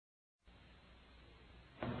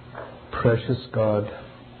Precious God,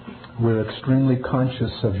 we're extremely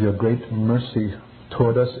conscious of your great mercy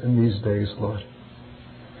toward us in these days, Lord.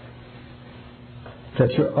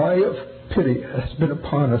 That your eye of pity has been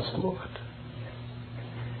upon us, Lord.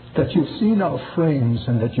 That you've seen our frames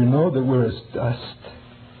and that you know that we're as dust.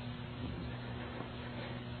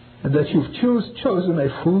 And that you've chosen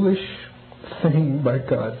a foolish thing, by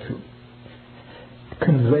God, to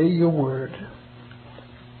convey your word.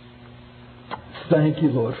 Thank you,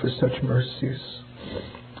 Lord, for such mercies.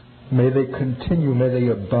 May they continue, may they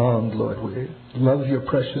abound, Lord. We love your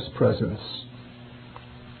precious presence.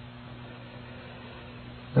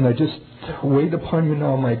 And I just wait upon you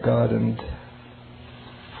now, my God, and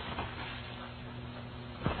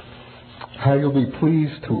how you'll be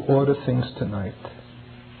pleased to order things tonight,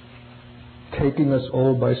 taking us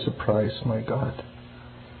all by surprise, my God.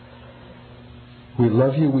 We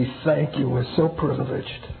love you, we thank you, we're so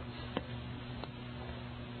privileged.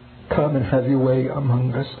 Come and have your way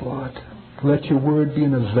among us, Lord. Let your word be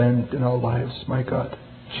an event in our lives, my God.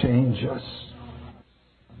 Change us.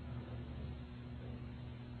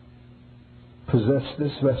 Possess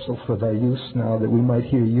this vessel for thy use now, that we might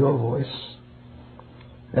hear your voice.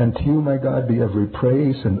 And to you, my God, be every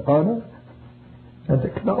praise and honor and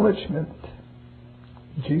acknowledgement.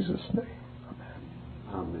 In Jesus' name.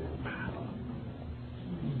 Amen. Amen.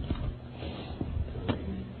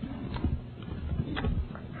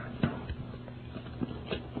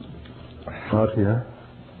 Out here.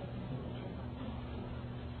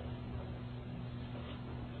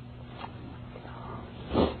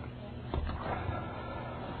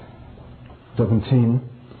 "17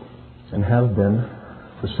 and have been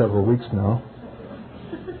for several weeks now."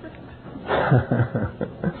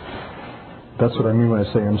 That's what I mean when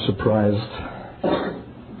I say I'm surprised.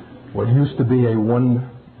 What used to be a one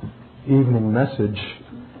evening message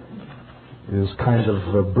is kind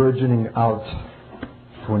of burgeoning out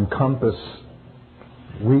to encompass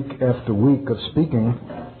week after week of speaking.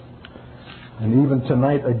 And even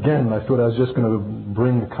tonight, again, I thought I was just going to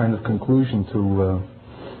bring a kind of conclusion to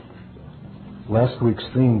last week's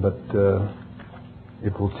theme, but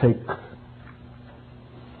it will take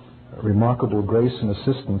remarkable grace and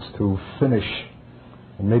assistance to finish.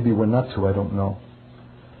 And maybe we're not to, I don't know.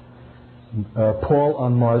 Paul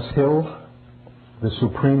on Mars Hill, the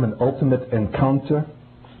supreme and ultimate encounter.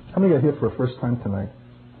 How many are here for a first time tonight?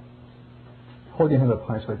 Hold your hand up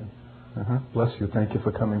high so I can. Bless you. Thank you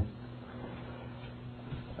for coming.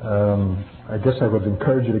 I guess I would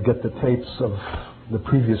encourage you to get the tapes of the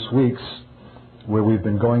previous weeks where we've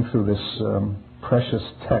been going through this precious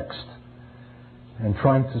text and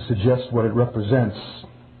trying to suggest what it represents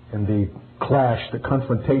in the clash, the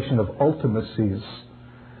confrontation of ultimacies.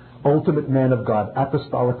 Ultimate man of God,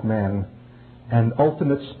 apostolic man, and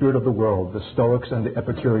ultimate spirit of the world, the Stoics and the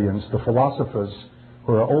Epicureans, the philosophers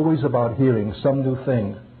who are always about hearing some new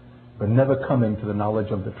thing, but never coming to the knowledge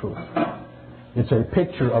of the truth. It's a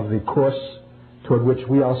picture of the course toward which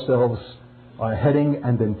we ourselves are heading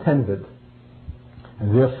and intended,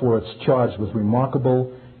 and therefore it's charged with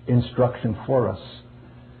remarkable instruction for us.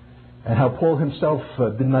 And how Paul himself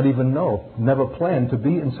did not even know, never planned to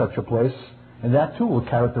be in such a place, and that too will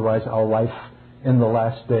characterize our life in the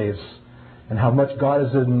last days. And how much God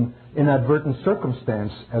is in inadvertent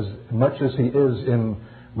circumstance as much as He is in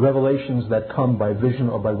revelations that come by vision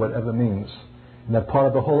or by whatever means. And that part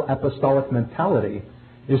of the whole apostolic mentality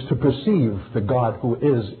is to perceive the God who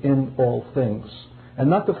is in all things. And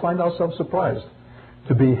not to find ourselves surprised.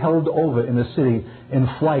 To be held over in a city in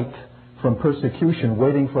flight from persecution,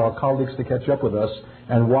 waiting for our colleagues to catch up with us,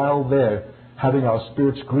 and while there, having our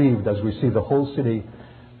spirits grieved as we see the whole city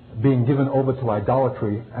being given over to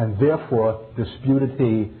idolatry, and therefore disputed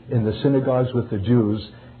he in the synagogues with the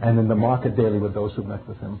Jews and in the market daily with those who met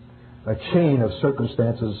with him. A chain of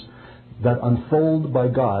circumstances that unfold by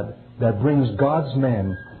God, that brings God's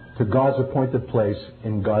man to God's appointed place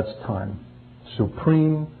in God's time.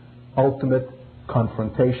 Supreme, ultimate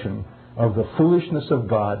confrontation of the foolishness of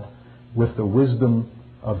God with the wisdom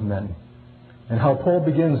of men. And how Paul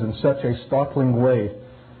begins in such a startling way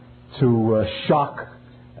to shock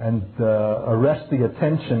and arrest the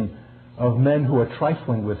attention of men who are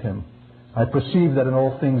trifling with him. I perceive that in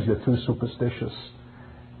all things you're too superstitious.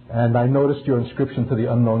 And I noticed your inscription to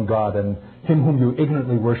the unknown God, and him whom you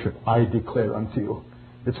ignorantly worship, I declare unto you.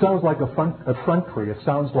 It sounds like effrontery. It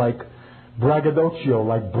sounds like braggadocio,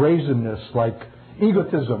 like brazenness, like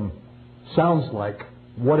egotism. Sounds like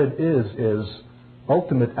what it is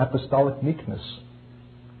ultimate apostolic meekness.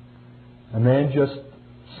 A man just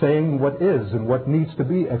saying what is and what needs to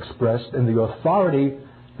be expressed in the authority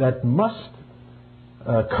that must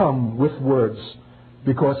come with words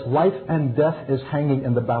because life and death is hanging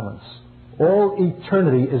in the balance. All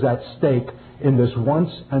eternity is at stake in this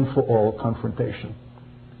once and for all confrontation.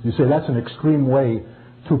 You say that's an extreme way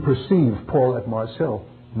to perceive Paul at Mars Hill.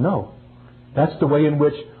 No. That's the way in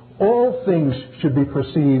which all things should be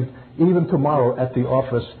perceived even tomorrow at the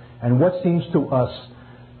office. And what seems to us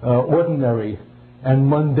ordinary and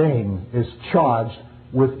mundane is charged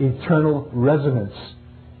with eternal resonance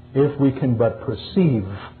if we can but perceive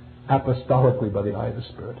apostolically by the eye of the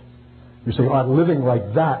Spirit. You say, living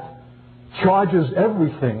like that charges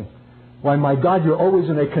everything. Why, my God, you're always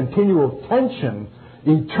in a continual tension.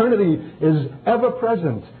 Eternity is ever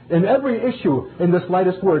present in every issue in this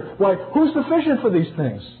lightest word. Why, who's sufficient for these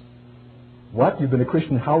things? What? You've been a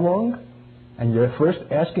Christian how long? And you're first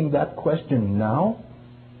asking that question now?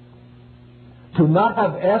 To not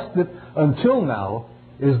have asked it until now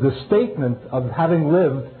is the statement of having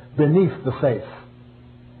lived beneath the faith.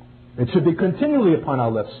 It should be continually upon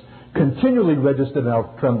our lips, continually registered in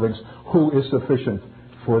our tremblings, who is sufficient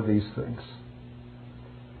for these things.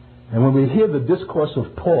 And when we hear the discourse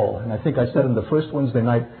of Paul, and I think I said on the first Wednesday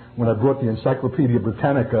night when I brought the Encyclopedia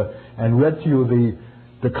Britannica and read to you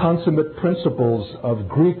the consummate principles of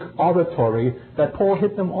Greek oratory, that Paul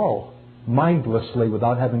hit them all, mindlessly,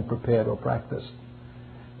 without having prepared or practiced.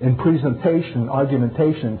 In presentation,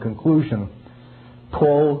 argumentation, conclusion,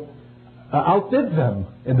 Paul outdid them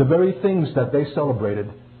in the very things that they celebrated,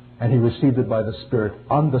 and he received it by the Spirit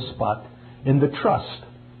on the spot in the trust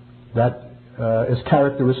that is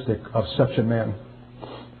characteristic of such a man.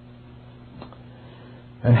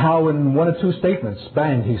 And how in one or two statements,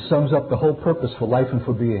 bang, he sums up the whole purpose for life and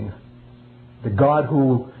for being. The God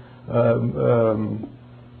who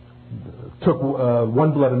took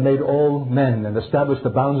one blood and made all men and established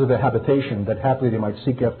the bounds of their habitation, that happily they might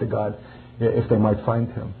seek after God if they might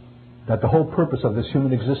find Him. That the whole purpose of this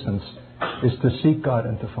human existence is to seek God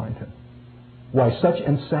and to find Him. Why, such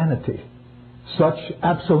insanity, such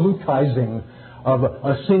absolutizing of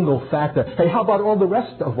a single factor. Hey, how about all the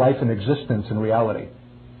rest of life and existence and reality?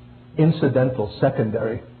 Incidental,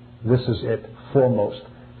 secondary. This is it. Foremost,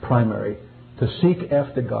 primary. To seek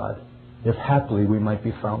after God, if haply we might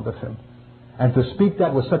be found of Him. And to speak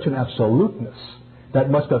that with such an absoluteness that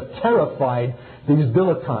must have terrified these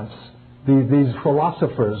dilettantes, these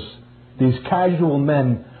philosophers, these casual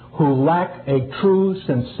men who lack a true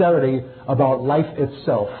sincerity about life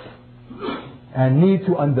itself and need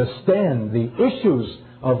to understand the issues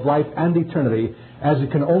of life and eternity as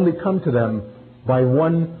it can only come to them by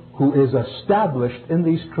one who is established in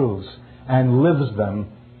these truths and lives them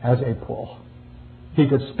as a Paul. He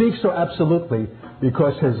could speak so absolutely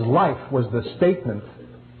because his life was the statement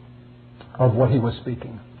of what he was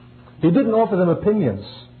speaking. He didn't offer them opinions,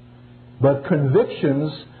 but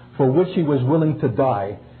convictions for which he was willing to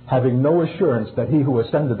die, having no assurance that he who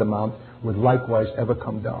ascended the mount would likewise ever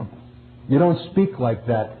come down. You don't speak like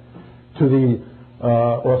that to the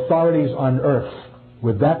authorities on earth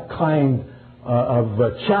with that kind of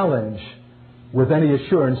challenge with any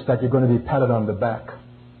assurance that you're going to be patted on the back.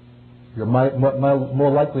 You're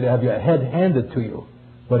more likely to have your head handed to you,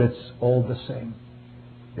 but it's all the same.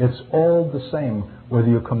 It's all the same whether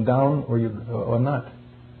you come down or not.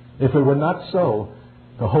 If it were not so,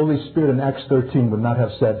 the Holy Spirit in Acts 13 would not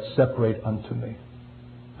have said, "Separate unto me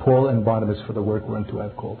Paul and Barnabas for the work whereunto I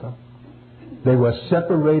have called them." They were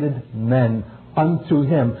separated men unto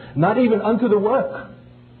Him, not even unto the work.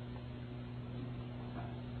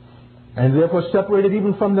 And therefore separated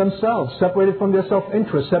even from themselves, separated from their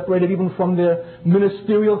self-interest, separated even from their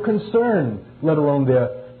ministerial concern, let alone their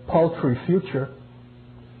paltry future.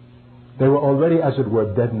 They were already, as it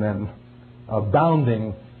were, dead men,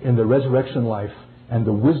 abounding in the resurrection life and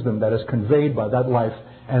the wisdom that is conveyed by that life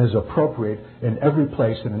and is appropriate in every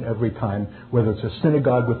place and in every time, whether it's a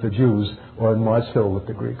synagogue with the Jews or in Mars Hill with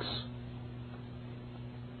the Greeks.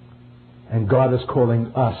 And God is calling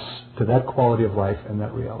us to that quality of life and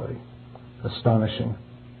that reality. Astonishing.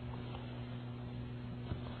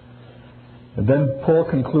 And then Paul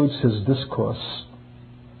concludes his discourse.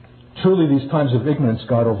 Truly these times of ignorance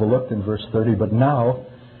God overlooked in verse 30, but now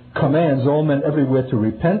commands all men everywhere to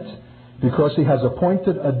repent, because He has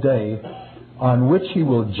appointed a day on which He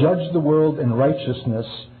will judge the world in righteousness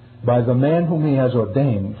by the man whom He has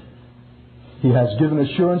ordained. He has given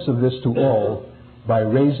assurance of this to all by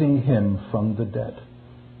raising Him from the dead.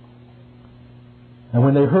 And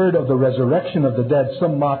when they heard of the resurrection of the dead,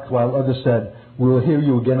 some mocked, while others said, "We will hear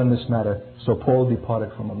you again on this matter." So Paul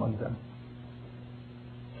departed from among them.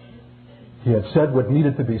 He had said what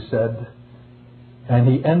needed to be said, and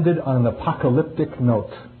he ended on an apocalyptic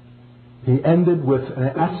note. He ended with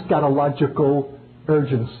an eschatological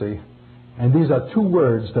urgency And these are two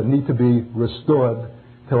words that need to be restored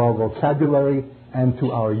to our vocabulary and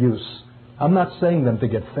to our use. I'm not saying them to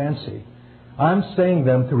get fancy. I'm saying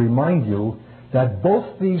them to remind you that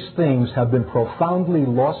both these things have been profoundly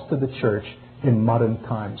lost to the church in modern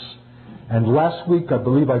times. And last week, I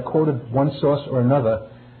believe I quoted one source or another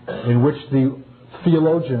in which the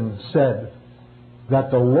theologian said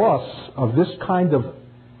that the loss of this kind of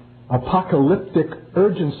apocalyptic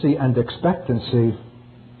urgency and expectancy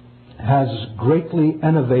has greatly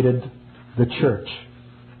enervated the church.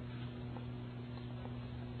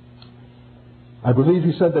 I believe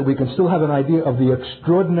he said that we can still have an idea of the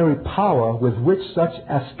extraordinary power with which such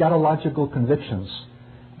eschatological convictions,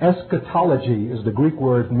 eschatology is the Greek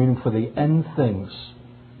word meaning for the end things.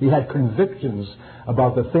 He had convictions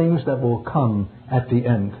about the things that will come at the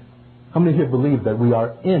end. How many here believe that we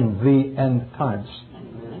are in the end times?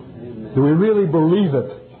 Amen. Do we really believe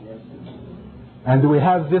it? And do we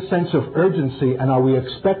have this sense of urgency, and are we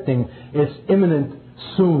expecting its imminent,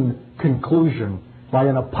 soon conclusion by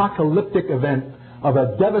an apocalyptic event of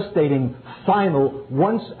a devastating, final,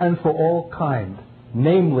 once and for all kind,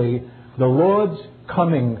 namely the Lord's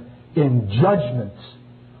coming in judgment,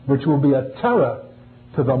 which will be a terror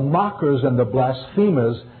to the mockers and the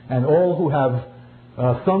blasphemers and all who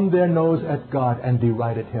have thumbed their nose at God and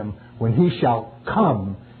derided Him, when He shall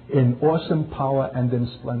come in awesome power and in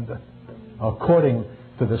splendor, according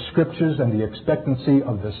to the Scriptures and the expectancy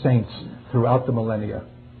of the saints throughout the millennia.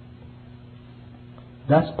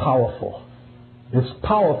 That's powerful. It's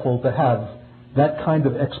powerful to have that kind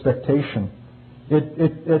of expectation.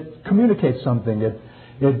 It communicates something.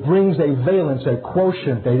 It brings a valence, a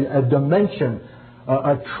quotient, a dimension,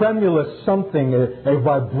 a tremulous something, a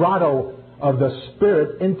vibrato of the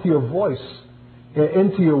Spirit into your voice,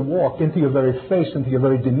 into your walk, into your very face, into your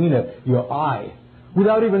very demeanor, your eye.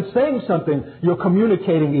 Without even saying something, you're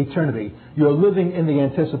communicating eternity. You're living in the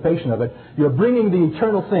anticipation of it. You're bringing the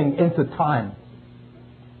eternal thing into time.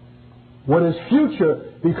 What is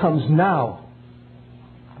future becomes now.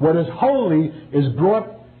 What is holy is brought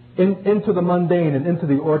into the mundane and into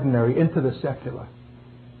the ordinary, into the secular.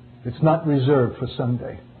 It's not reserved for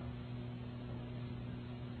Sunday.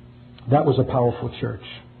 That was a powerful church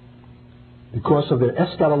because of their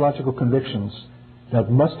eschatological convictions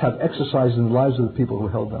that must have exercised in the lives of the people who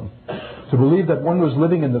held them. To believe that one was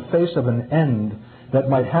living in the face of an end that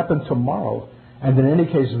might happen tomorrow, and in any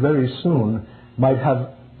case very soon,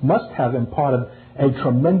 must have imparted a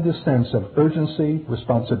tremendous sense of urgency,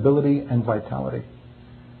 responsibility, and vitality.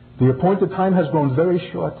 The appointed time has grown very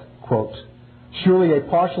short, quote, surely a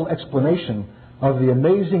partial explanation of the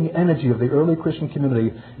amazing energy of the early Christian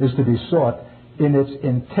community is to be sought in its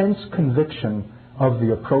intense conviction of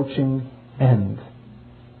the approaching end.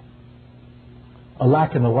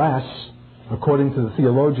 Alack and alas, according to the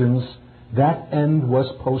theologians, that end was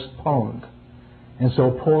postponed. And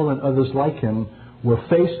so Paul and others like him were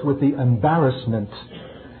faced with the embarrassment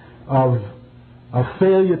of a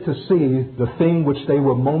failure to see the thing which they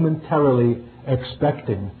were momentarily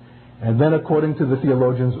expecting. And then, according to the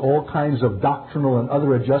theologians, all kinds of doctrinal and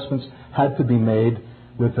other adjustments had to be made,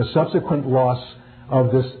 with the subsequent loss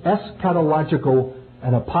of this eschatological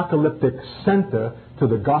and apocalyptic center to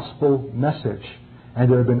the gospel message. And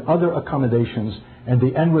there have been other accommodations, and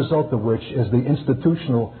the end result of which is the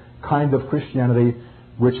institutional kind of Christianity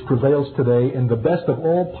which prevails today in the best of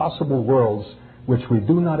all possible worlds, which we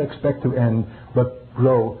do not expect to end, but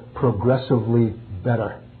grow progressively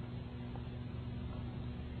better.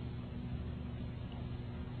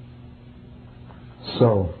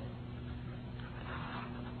 So,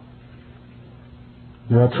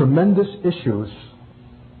 there are tremendous issues,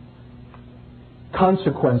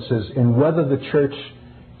 consequences in whether the church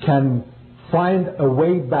can find a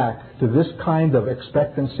way back to this kind of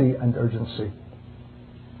expectancy and urgency.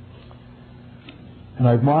 And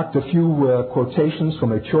I've marked a few quotations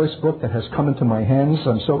from a choice book that has come into my hands.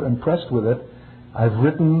 I'm so impressed with it. I've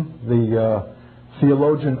written the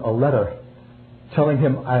theologian a letter telling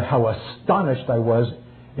him how astonished I was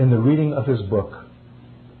in the reading of his book,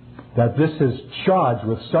 that this is charged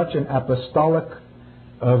with such an apostolic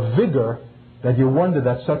vigor that you wonder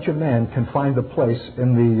that such a man can find a place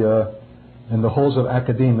in the halls of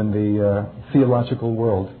academia in the theological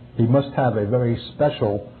world. He must have a very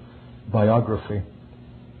special biography.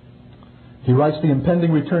 He writes, the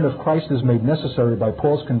impending return of Christ is made necessary by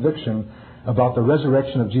Paul's conviction about the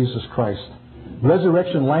resurrection of Jesus Christ.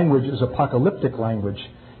 Resurrection language is apocalyptic language.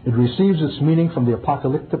 It receives its meaning from the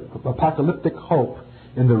apocalyptic hope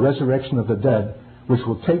in the resurrection of the dead, which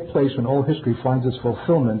will take place when all history finds its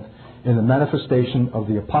fulfillment in the manifestation of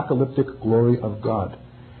the apocalyptic glory of God.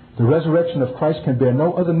 The resurrection of Christ can bear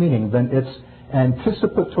no other meaning than its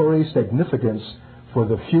anticipatory significance for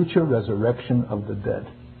the future resurrection of the dead.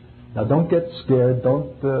 Now don't get scared.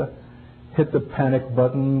 Don't hit the panic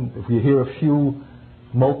button if you hear a few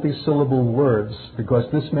multi-syllable words, because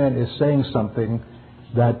this man is saying something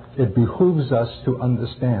that it behooves us to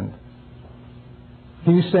understand.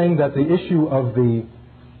 He's saying that the issue of the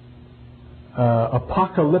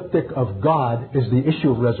apocalyptic of God is the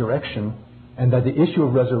issue of resurrection, and that the issue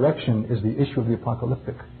of resurrection is the issue of the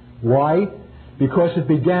apocalyptic. Why? Because it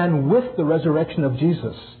began with the resurrection of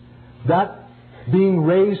Jesus. That being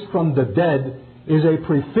raised from the dead is a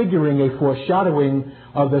prefiguring, a foreshadowing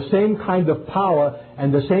of the same kind of power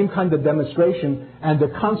and the same kind of demonstration and the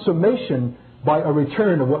consummation by a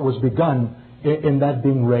return of what was begun in that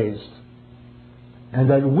being raised. And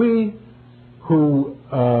that we who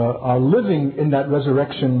are living in that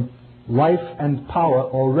resurrection life and power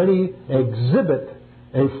already exhibit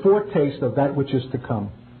a foretaste of that which is to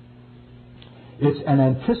come. It's an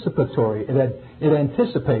anticipatory, it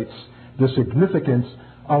anticipates the significance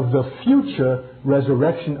of the future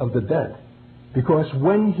resurrection of the dead. Because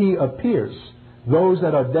when He appears, those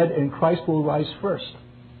that are dead in Christ will rise first.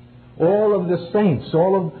 All of the saints,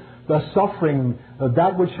 all of the suffering,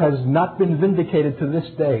 that which has not been vindicated to this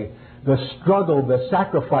day, the struggle, the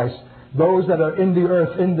sacrifice, those that are in the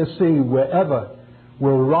earth, in the sea, wherever,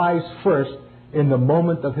 will rise first in the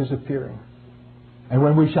moment of His appearing. And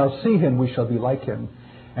when we shall see Him, we shall be like Him.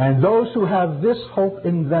 And those who have this hope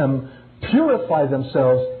in them purify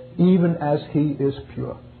themselves even as He is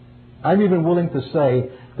pure. I'm even willing to say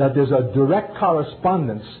that there's a direct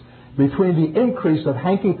correspondence between the increase of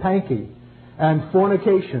hanky-panky and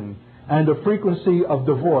fornication and the frequency of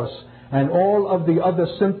divorce and all of the other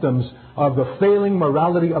symptoms of the failing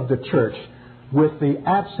morality of the church with the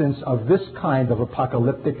absence of this kind of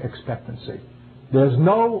apocalyptic expectancy. There's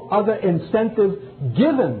no other incentive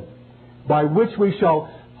given by which we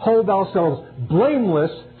shall hold ourselves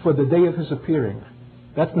blameless for the day of His appearing.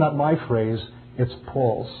 That's not my phrase, it's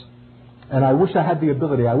Paul's. And I wish I had the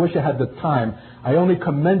ability, I wish I had the time. I only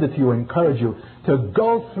commend it to you, encourage you to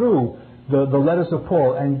go through the letters of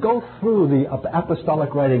Paul and go through the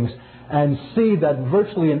apostolic writings and see that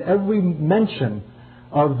virtually in every mention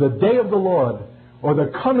of the day of the Lord or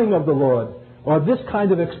the coming of the Lord or this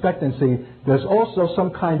kind of expectancy, there's also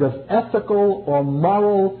some kind of ethical or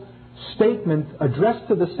moral statement addressed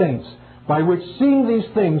to the saints, by which, seeing these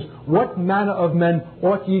things, what manner of men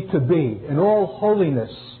ought ye to be in all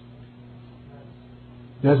holiness.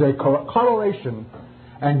 There's a correlation,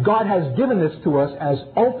 and God has given this to us as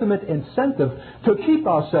ultimate incentive to keep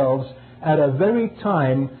ourselves at a very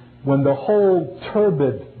time when the whole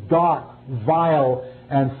turbid, dark, vile,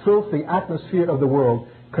 and filthy atmosphere of the world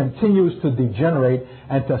continues to degenerate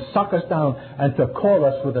and to suck us down and to call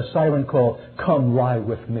us with a siren call, come lie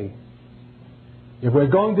with me. If we're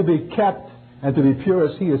going to be kept and to be pure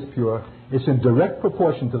as He is pure, it's in direct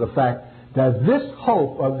proportion to the fact that this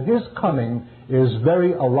hope of His coming is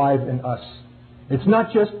very alive in us. It's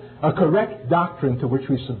not just a correct doctrine to which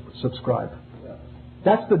we subscribe.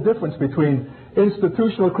 That's the difference between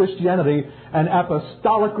institutional Christianity and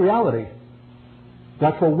apostolic reality.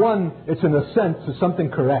 That for one, it's in a sense to something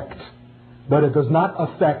correct, but it does not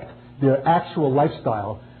affect their actual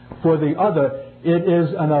lifestyle. For the other, it is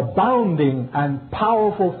an abounding and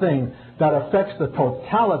powerful thing that affects the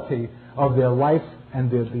totality of their life and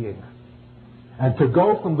their being. And to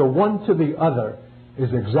go from the one to the other is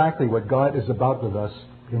exactly what God is about with us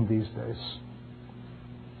in these days.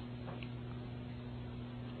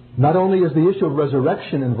 Not only is the issue of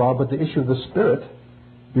resurrection involved, but the issue of the Spirit,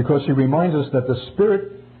 because He reminds us that the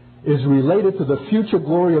Spirit is related to the future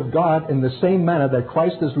glory of God in the same manner that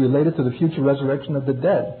Christ is related to the future resurrection of the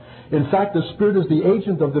dead. In fact, the Spirit is the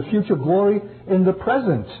agent of the future glory in the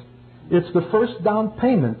present. It's the first down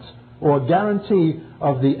payment or guarantee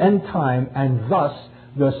of the end time, and thus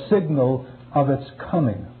the signal of its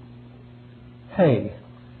coming. Hey,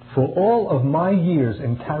 for all of my years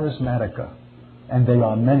in Charismatica, and they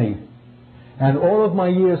are many, and all of my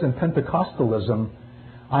years in Pentecostalism,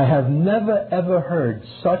 I have never ever heard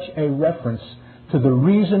such a reference to the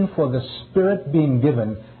reason for the Spirit being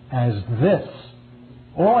given as this.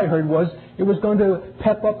 All I heard was it was going to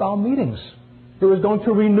pep up our meetings. It was going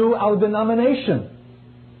to renew our denomination.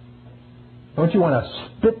 Don't you want to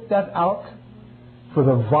spit that out for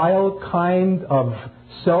the vile kind of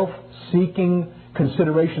self-seeking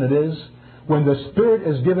consideration it is? When the Spirit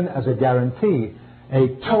is given as a guarantee, a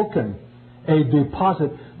token, a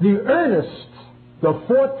deposit, the earnest, the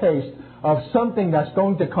foretaste of something that's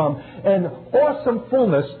going to come, an awesome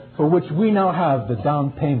fullness for which we now have the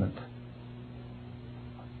down payment.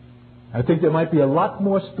 I think there might be a lot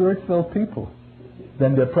more Spirit-filled people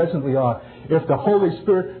than there presently are if the Holy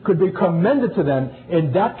Spirit could be commended to them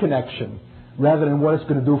in that connection rather than what it's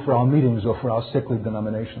going to do for our meetings or for our sickly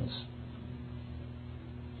denominations.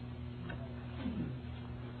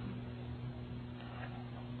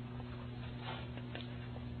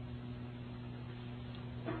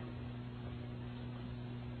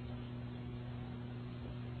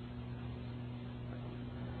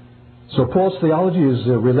 So Paul's theology is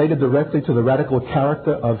related directly to the radical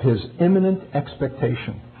character of his imminent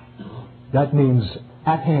expectation. That means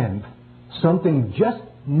at hand, something just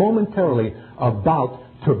momentarily about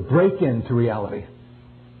to break into reality.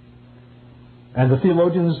 And the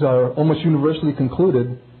theologians are almost universally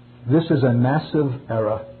concluded this is a massive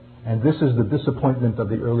error, and this is the disappointment of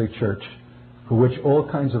the early church, for which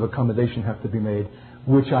all kinds of accommodation have to be made,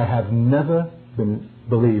 which I have never been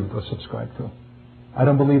believed or subscribed to. I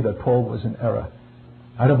don't believe that Paul was in error.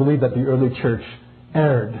 I don't believe that the early church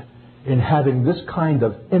erred in having this kind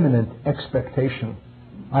of imminent expectation.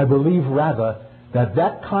 I believe rather that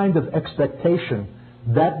that kind of expectation,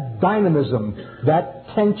 that dynamism, that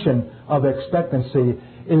tension of expectancy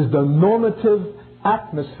is the normative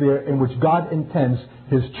atmosphere in which God intends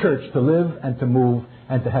His church to live and to move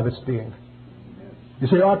and to have its being. You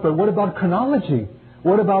say, Art, but what about chronology?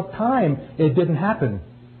 What about time? It didn't happen.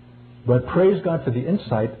 But praise God for the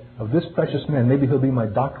insight of this precious man. Maybe he'll be my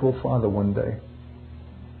doctoral father one day.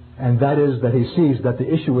 And that is that he sees that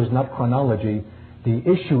the issue is not chronology. The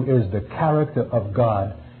issue is the character of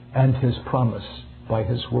God and His promise by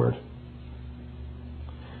His Word.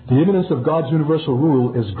 The imminence of God's universal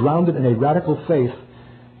rule is grounded in a radical faith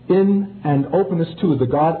in and openness to the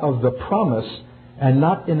God of the promise and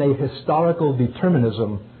not in a historical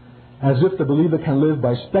determinism, as if the believer can live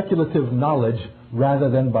by speculative knowledge rather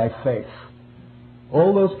than by faith.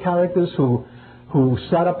 All those characters who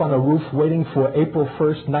sat up on a roof waiting for April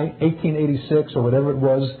 1st, 1886 or whatever it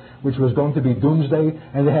was, which was going to be doomsday,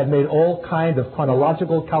 and they had made all kind of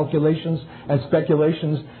chronological calculations and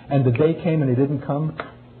speculations, and the day came and He didn't come,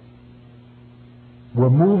 were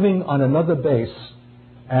moving on another base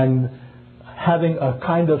and having a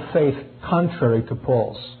kind of faith contrary to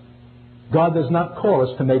Paul's. God does not call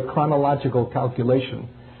us to make chronological calculation.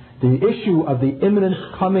 The issue of the imminent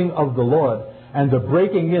coming of the Lord and the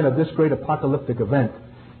breaking in of this great apocalyptic event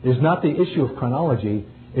is not the issue of chronology,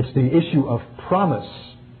 it's the issue of promise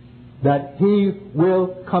that He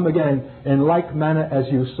will come again in like manner as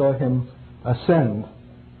you saw Him ascend.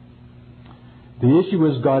 The issue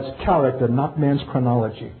is God's character, not man's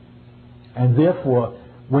chronology. And therefore,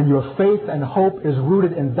 when your faith and hope is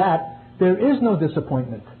rooted in that, there is no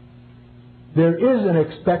disappointment. There is an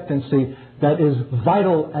expectancy that is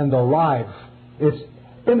vital and alive. It's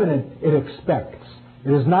imminent, it expects.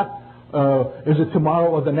 It is not, is it tomorrow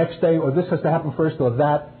or the next day, or this has to happen first or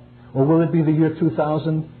that, or will it be the year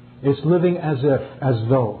 2000? It's living as if, as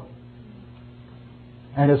though.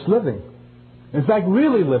 And it's living. In fact,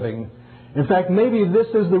 really living. In fact, maybe this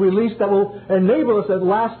is the release that will enable us at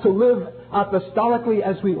last to live apostolically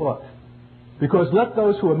as we ought. Because let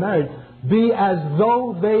those who are married be as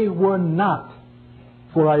though they were not.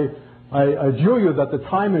 For I adjure you that the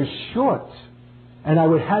time is short, and I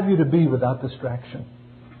would have you to be without distraction.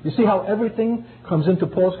 You see how everything comes into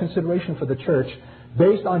Paul's consideration for the church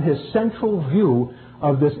based on his central view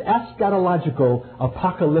of this eschatological,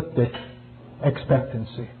 apocalyptic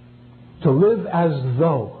expectancy. To live as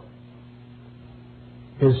though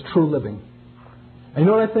is true living. And you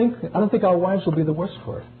know what I think? I don't think our wives will be the worse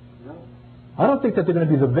for it. I don't think that they're going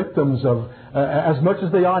to be the victims of, as much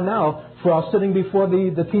as they are now, for our sitting before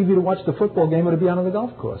the TV to watch the football game or to be out on the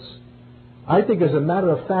golf course. I think, as a matter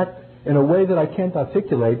of fact, in a way that I can't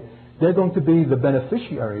articulate, they're going to be the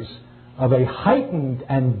beneficiaries of a heightened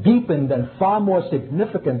and deepened and far more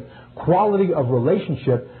significant quality of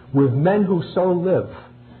relationship with men who so live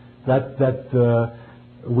that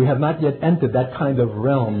we have not yet entered that kind of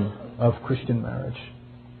realm of Christian marriage.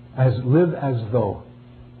 Live as though.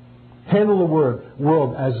 Handle the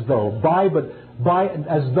world as though. Buy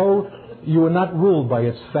as though you are not ruled by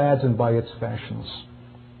its fads and by its fashions.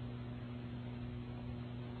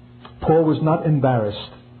 Paul was not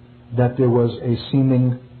embarrassed that there was a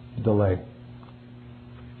seeming delay.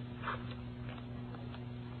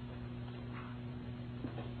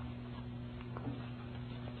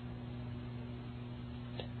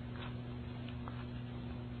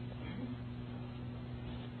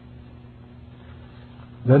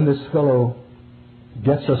 Then this fellow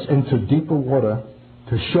gets us into deeper water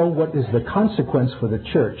to show what is the consequence for the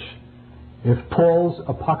church if Paul's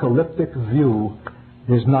apocalyptic view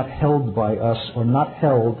is not held by us or not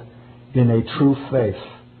held in a true faith.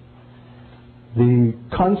 The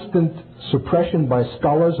constant suppression by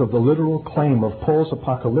scholars of the literal claim of Paul's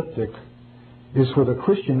apocalyptic is for the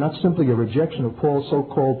Christian not simply a rejection of Paul's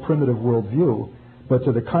so-called primitive worldview, but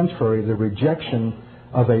to the contrary, the rejection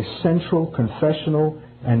of a central confessional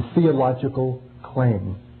and theological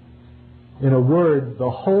claim. In a word, the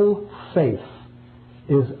whole faith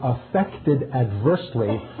is affected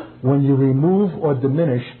adversely when you remove or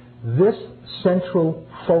diminish this central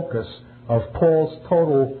focus of Paul's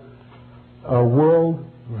total world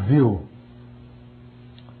view.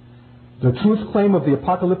 The truth claim of the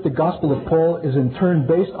apocalyptic gospel of Paul is in turn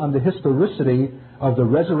based on the historicity of the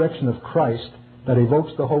resurrection of Christ that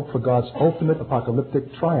evokes the hope for God's ultimate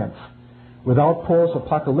apocalyptic triumph. Without Paul's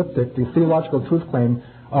apocalyptic, the theological truth claim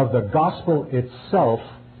of the gospel itself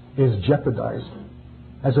is jeopardized.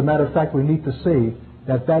 As a matter of fact, we need to see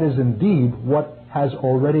that that is indeed what has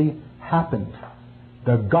already happened.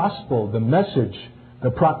 The gospel, the message,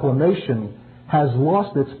 the proclamation has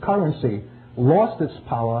lost its currency, lost its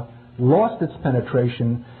power, lost its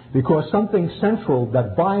penetration, because something central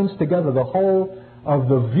that binds together the whole of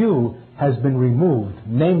the view has been removed,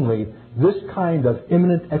 namely this kind of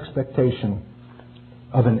imminent expectation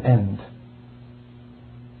of an end.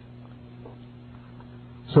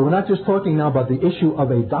 So we're not just talking now about the issue of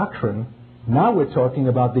a doctrine, now we're talking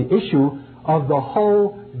about the issue of the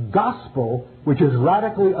whole gospel, which is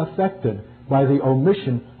radically affected by the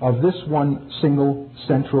omission of this one single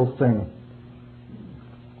central thing.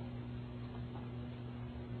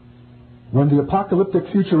 When the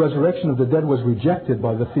apocalyptic future resurrection of the dead was rejected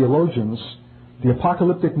by the theologians, the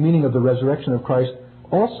apocalyptic meaning of the resurrection of Christ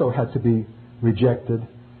also had to be rejected.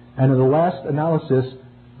 And in the last analysis,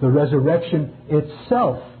 the resurrection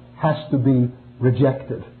itself has to be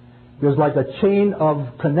rejected. There's like a chain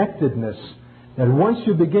of connectedness that once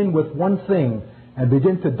you begin with one thing and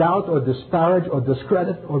begin to doubt or disparage or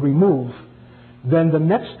discredit or remove, then the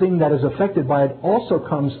next thing that is affected by it also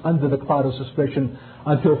comes under the cloud of suspicion,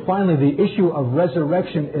 until finally the issue of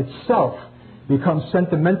resurrection itself becomes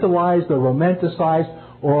sentimentalized or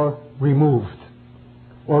romanticized or removed.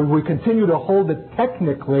 Or we continue to hold it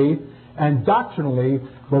technically and doctrinally,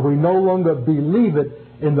 but we no longer believe it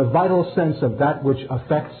in the vital sense of that which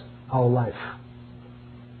affects our life.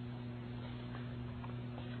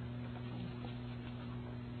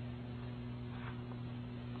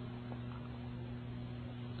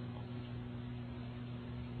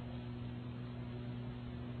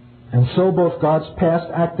 And so both God's past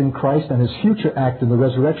act in Christ and His future act in the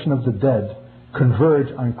resurrection of the dead converge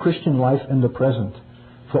on Christian life in the present.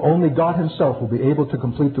 For only God Himself will be able to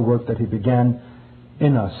complete the work that He began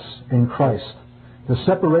in us, in Christ. The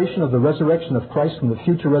separation of the resurrection of Christ from the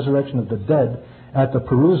future resurrection of the dead at the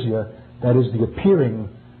parousia, that is the appearing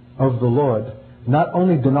of the Lord, not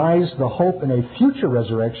only denies the hope in a future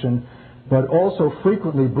resurrection, but also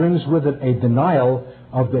frequently brings with it a denial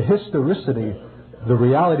of the historicity, the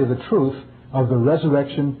reality, the truth of the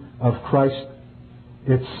resurrection of Christ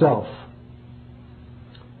itself.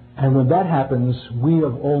 And when that happens, we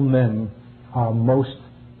of all men are most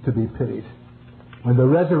to be pitied. When the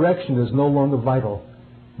resurrection is no longer vital,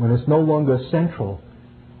 when it's no longer central,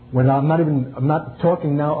 when I'm not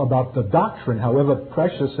talking now about the doctrine, however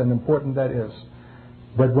precious and important that is,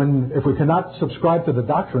 but if we cannot subscribe to the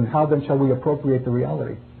doctrine, how then shall we appropriate the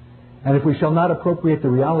reality? And if we shall not appropriate the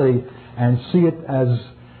reality and see it as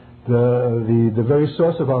the very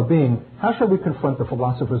source of our being, how shall we confront the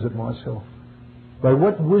philosophers at Mars Hill? By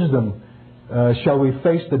what wisdom shall we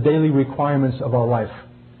face the daily requirements of our life?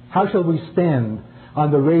 How shall we stand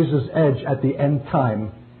on the razor's edge at the end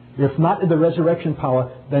time? If not in the resurrection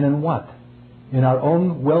power, then in what? In our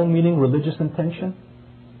own well-meaning religious intention?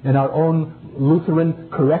 In our own Lutheran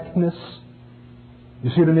correctness?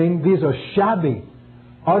 You see what I mean? These are shabby,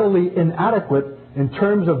 utterly inadequate in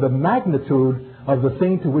terms of the magnitude of the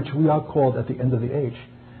thing to which we are called at the end of the age.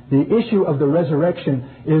 The issue of the resurrection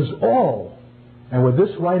is all. And what this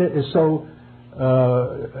writer is so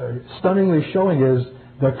stunningly showing is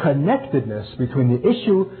the connectedness between the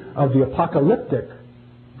issue of the apocalyptic,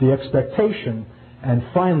 the expectation, and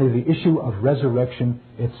finally the issue of resurrection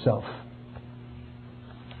itself.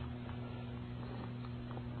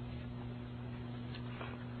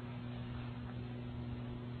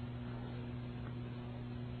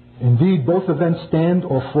 Indeed, both events stand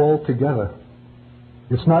or fall together.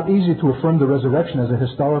 It's not easy to affirm the resurrection as a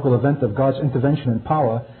historical event of God's intervention and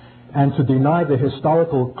power, and to deny the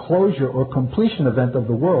historical closure or completion event of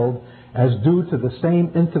the world as due to the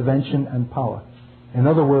same intervention and power. In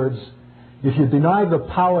other words, if you deny the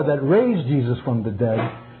power that raised Jesus from the dead,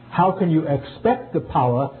 how can you expect the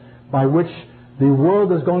power by which the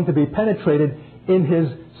world is going to be penetrated in His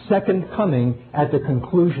second coming at the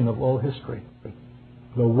conclusion of all history.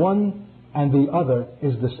 The one and the other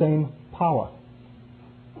is the same power.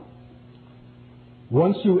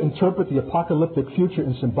 Once you interpret the apocalyptic future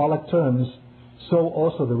in symbolic terms, so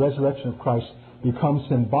also the resurrection of Christ becomes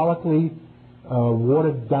symbolically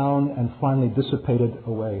watered down and finally dissipated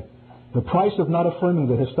away. The price of not affirming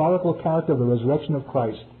the historical character of the resurrection of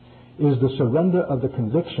Christ is the surrender of the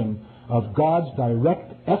conviction of God's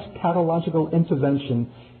direct eschatological intervention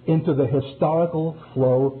into the historical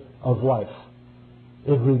flow of life.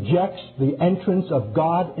 It rejects the entrance of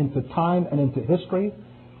God into time and into history.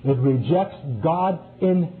 It rejects God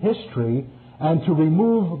in history. And to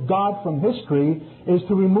remove God from history is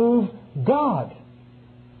to remove God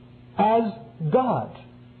as God.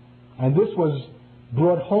 And this was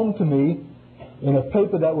brought home to me in a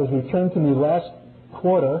paper that was returned to me last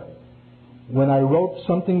quarter when I wrote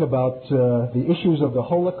something about the issues of the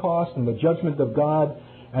Holocaust and the judgment of God.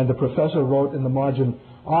 And the professor wrote in the margin,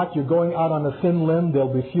 "Art, you're going out on a thin limb.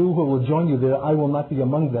 There'll be few who will join you there. I will not be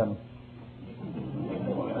among them."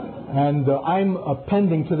 And I'm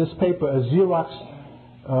appending to this paper a Xerox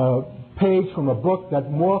page from a book that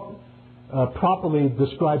more properly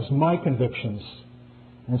describes my convictions.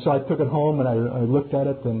 And so I took it home and I looked at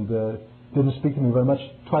it and didn't speak to me very much.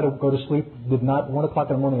 Tried to go to sleep, did not. 1 o'clock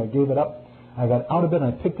in the morning I gave it up. I got out of bed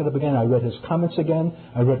and I picked it up again. I read his comments again.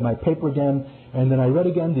 I read my paper again. And then I read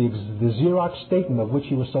again the Xerox statement of which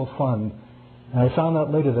he was so fond. And I found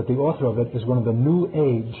out later that the author of it is one of the New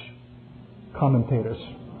Age commentators.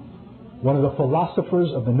 One of the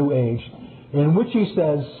philosophers of the New Age, in which he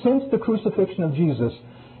says, since the crucifixion of Jesus,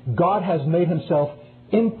 God has made himself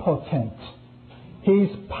impotent. He's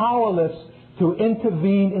powerless to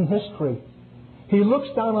intervene in history. He looks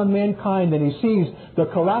down on mankind and he sees the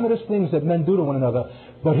calamitous things that men do to one another,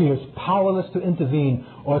 but he is powerless to intervene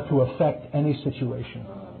or to affect any situation.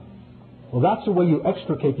 Well, that's the way you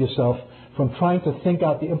extricate yourself from trying to think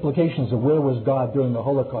out the implications of where was God during the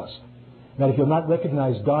Holocaust. That if you'll not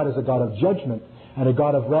recognize God as a God of judgment and a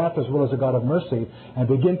God of wrath as well as a God of mercy, and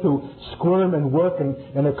begin to squirm and work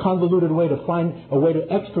in a convoluted way to find a way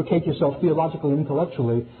to extricate yourself theologically and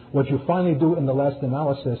intellectually, what you finally do in the last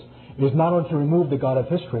analysis is not only to remove the God of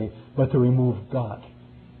history, but to remove God.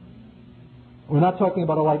 We're not talking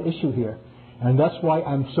about a light issue here. And that's why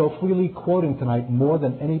I'm so freely quoting tonight more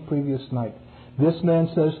than any previous night. This man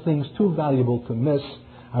says things too valuable to miss.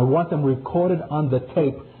 I want them recorded on the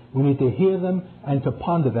tape. We need to hear them and to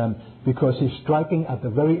ponder them, because he's striking at the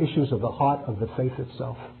very issues of the heart of the faith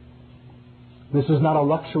itself. This is not a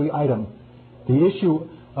luxury item. The issue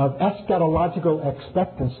of eschatological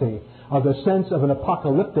expectancy, of the sense of an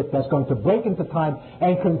apocalyptic that's going to break into time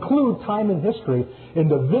and conclude time in history in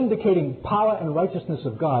the vindicating power and righteousness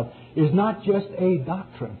of God, is not just a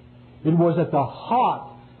doctrine. It was at the heart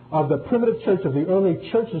of the primitive church, of the early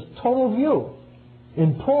church's total view.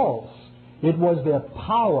 In Paul's, it was their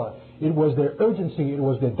power, it was their urgency, it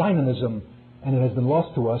was their dynamism, and it has been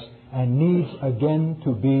lost to us and needs again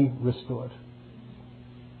to be restored.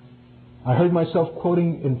 I heard myself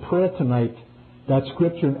quoting in prayer tonight that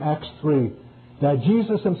scripture in Acts 3, that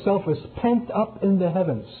Jesus himself is pent up in the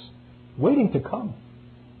heavens, waiting to come.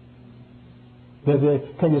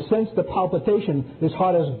 Can you sense the palpitation? His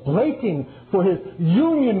heart is breaking for his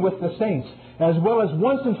union with the saints, as well as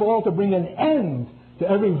once and for all to bring an end to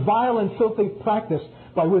every vile and filthy practice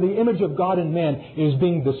by where the image of God in man is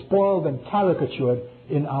being despoiled and caricatured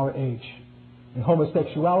in our age. In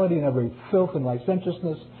homosexuality and every filth and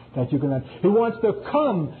licentiousness that you can have. He wants to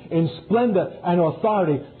come in splendor and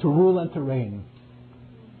authority to rule and to reign.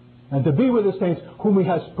 And to be with the saints whom he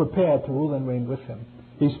has prepared to rule and reign with him.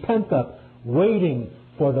 He's pent up, waiting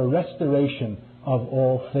for the restoration of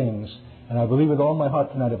all things. And I believe with all my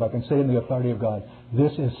heart tonight, if I can say in the authority of God,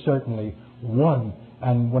 this is certainly one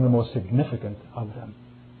of the most significant of them.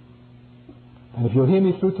 And if you'll hear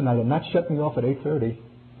me through tonight and not shut me off at 8:30,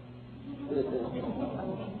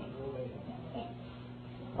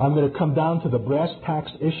 I'm going to come down to the brass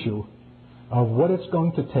tacks issue of what it's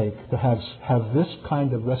going to take to have this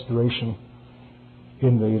kind of restoration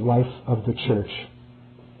in the life of the church.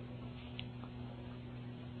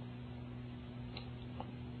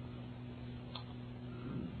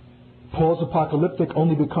 Paul's apocalyptic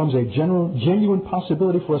only becomes a genuine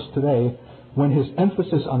possibility for us today when his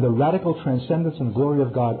emphasis on the radical transcendence and glory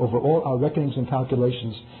of God over all our reckonings and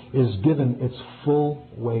calculations is given its full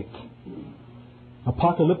weight.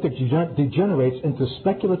 Apocalyptic degenerates into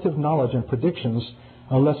speculative knowledge and predictions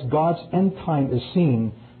unless God's end time is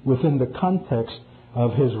seen within the context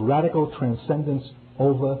of his radical transcendence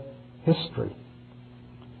over history.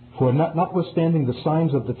 For notwithstanding the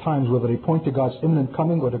signs of the times, whether they point to God's imminent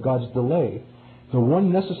coming or to God's delay, the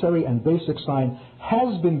one necessary and basic sign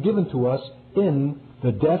has been given to us in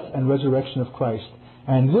the death and resurrection of Christ.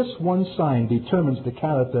 And this one sign determines the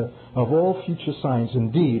character of all future signs.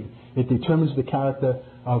 Indeed, it determines the character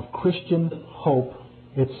of Christian hope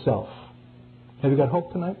itself. Have you got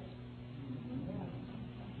hope tonight?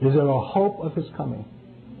 Is there a hope of His coming?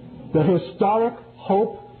 The historic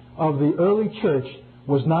hope of the early church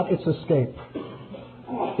was not its escape.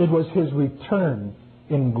 It was His return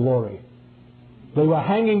in glory. They were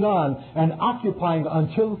hanging on and occupying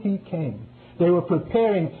until He came. They were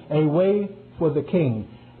preparing a way for the King.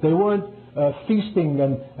 They weren't feasting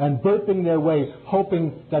and burping their way,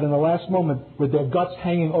 hoping that in the last moment, with their guts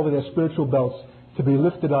hanging over their spiritual belts, to be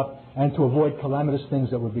lifted up and to avoid calamitous things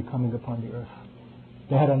that would be coming upon the earth.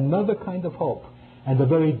 They had another kind of hope, and the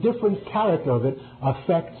very different character of it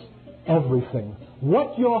affects everything.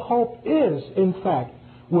 What your hope is, in fact,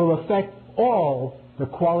 will affect all the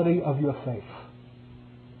quality of your faith.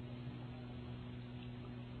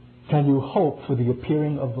 Can you hope for the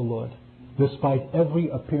appearing of the Lord, despite every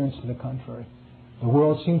appearance to the contrary? The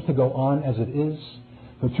world seems to go on as it is.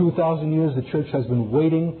 For 2,000 years, the church has been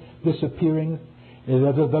waiting this appearing.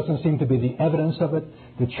 There doesn't seem to be the evidence of it.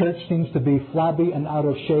 The church seems to be flabby and out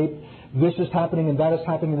of shape. This is happening and that is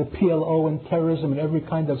happening, the PLO and terrorism and every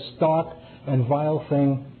kind of stark and vile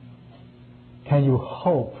thing. Can you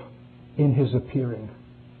hope in His appearing?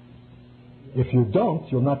 If you don't,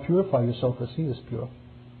 you'll not purify yourself as He is pure.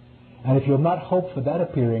 And if you'll not hope for that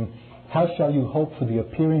appearing, how shall you hope for the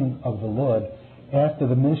appearing of the Lord after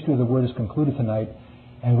the ministry of the Word is concluded tonight,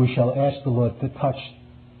 and we shall ask the Lord to touch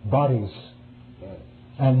bodies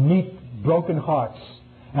and meet broken hearts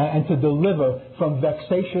and to deliver from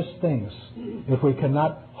vexatious things if we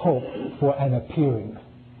cannot hope for an appearing?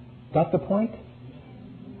 Got the point?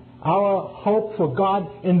 Our hope for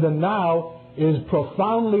God in the now is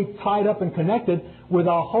profoundly tied up and connected with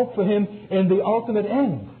our hope for Him in the ultimate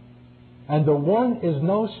end. And the one is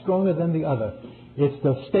no stronger than the other. It's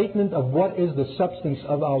the statement of what is the substance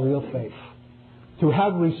of our real faith. To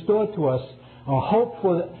have restored to us a hope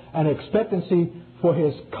for an expectancy for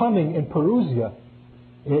His coming in Perusia,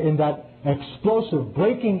 in that explosive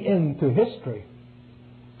breaking into history,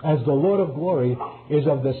 as the Lord of glory, is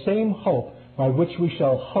of the same hope by which we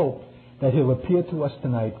shall hope that He'll appear to us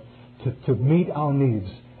tonight to meet our needs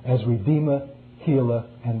as Redeemer, Healer,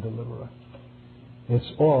 and Deliverer. It's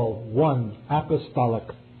all one apostolic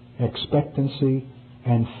expectancy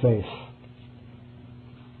and faith.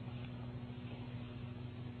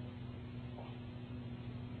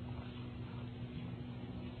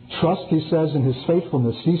 Trust, he says, in His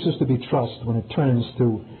faithfulness ceases to be trust when it turns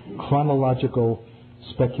to chronological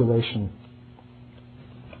speculation.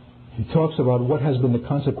 He talks about what has been the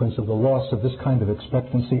consequence of the loss of this kind of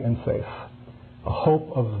expectancy and faith. A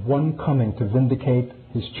hope of one coming to vindicate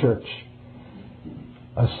His church.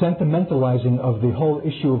 A sentimentalizing of the whole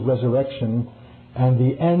issue of resurrection, and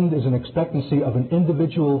the end is an expectancy of an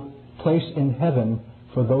individual place in heaven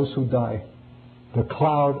for those who die. The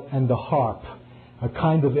cloud and the harp, a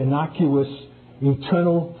kind of innocuous,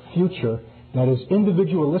 eternal future that is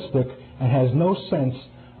individualistic and has no sense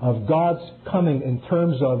of God's coming in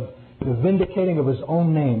terms of the vindicating of His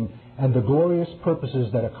own name and the glorious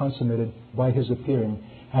purposes that are consummated by His appearing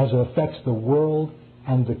as it affects the world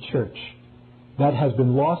and the church. That has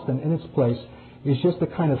been lost, and in its place is just a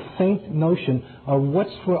kind of faint notion of what's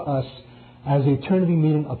for us as eternity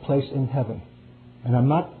meaning a place in heaven. And I'm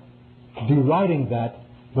not deriding that,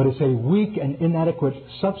 but it's a weak and inadequate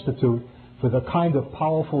substitute for the kind of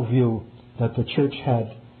powerful view that the church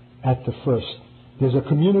had at the first. There's a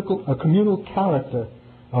communal character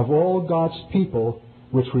of all God's people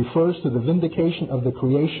which refers to the vindication of the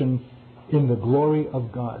creation in the glory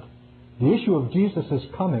of God. The issue of Jesus'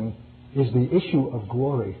 coming is the issue of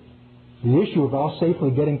glory. The issue of our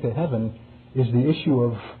safely getting to heaven is the issue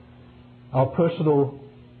of our personal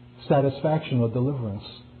satisfaction or deliverance.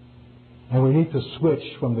 And we need to switch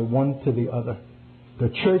from the one to the other. The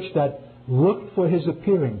church that looked for His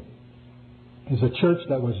appearing is a church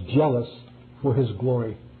that was jealous for His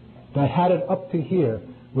glory, that had it up to here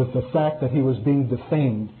with the fact that He was being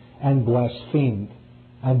defamed and blasphemed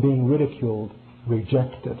and being ridiculed,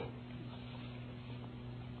 rejected.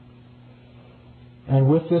 And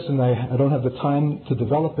with this, and I don't have the time to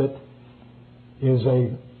develop it, is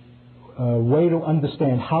a way to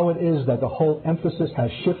understand how it is that the whole emphasis has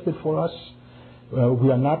shifted for us.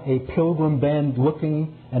 We are not a pilgrim band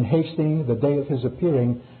looking and hasting the day of His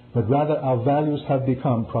appearing, but rather our values have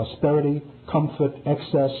become prosperity, comfort,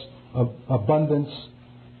 excess, abundance,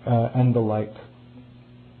 and the like.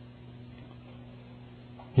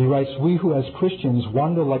 He writes, we who as Christians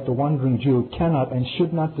wander like the wandering Jew cannot and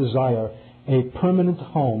should not desire a permanent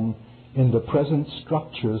home in the present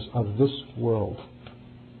structures of this world.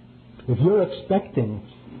 If you're expecting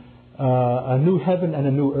a new heaven and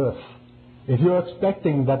a new earth, if you're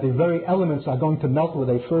expecting that the very elements are going to melt with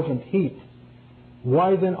a fervent heat,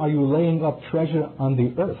 why then are you laying up treasure on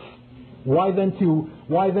the earth? Why then do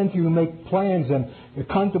you make plans and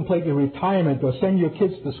contemplate your retirement or send your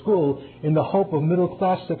kids to school in the hope of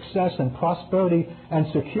middle-class success and prosperity and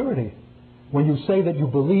security? When you say that you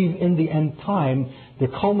believe in the end time, the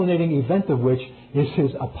culminating event of which is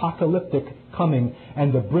His apocalyptic coming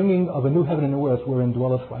and the bringing of a new heaven and new earth wherein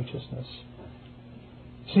dwelleth righteousness.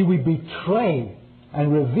 See, we betray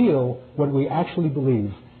and reveal what we actually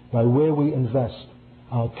believe by where we invest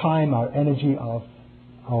our time, our energy, our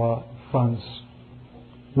funds.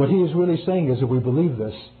 What he is really saying is, if we believe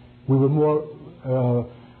this, we would more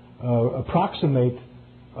approximate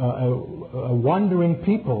a wandering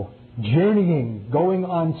people, journeying, going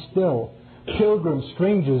on still, pilgrims,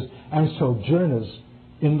 strangers, and sojourners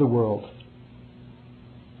in the world.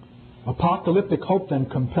 Apocalyptic hope then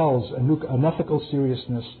compels an ethical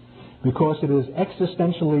seriousness, because it is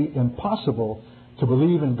existentially impossible to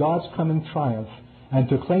believe in God's coming triumph and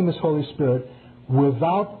to claim His Holy Spirit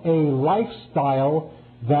without a lifestyle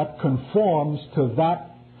that conforms to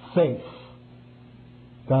that faith.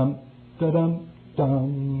 Dum, da-dum,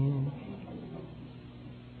 dum.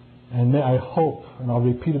 And may I hope, and I'll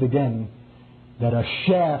repeat it again, that a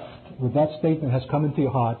shaft with that statement has come into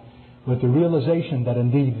your heart with the realization that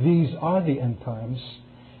indeed these are the end times.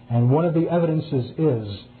 And one of the evidences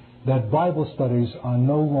is that Bible studies are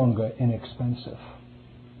no longer inexpensive.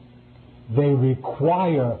 They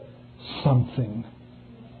require something.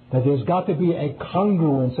 That there's got to be a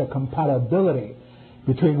congruence, a compatibility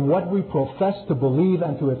between what we profess to believe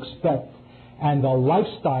and to expect and the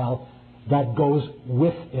lifestyle that goes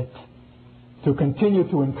with it. To continue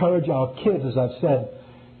to encourage our kids, as I've said,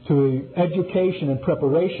 to education and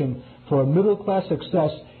preparation for a middle-class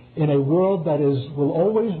success in a world that will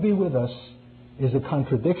always be with us is a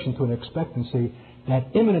contradiction to an expectancy that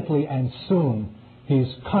imminently and soon He's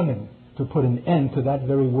coming to put an end to that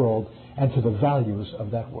very world and to the values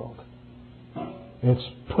of that world. It's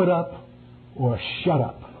put up or shut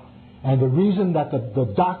up. And the reason that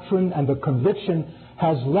the doctrine and the conviction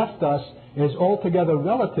has left us is altogether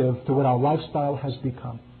relative to what our lifestyle has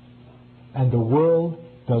become. And the world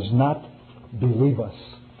does not believe us.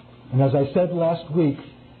 And as I said last week,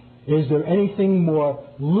 is there anything more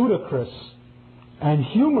ludicrous and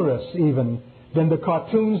humorous even than the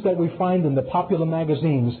cartoons that we find in the popular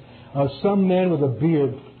magazines of some man with a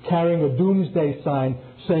beard carrying a doomsday sign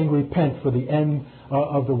saying, "Repent, for the end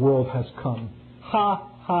of the world has come"? Ha,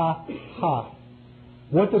 ha, ha.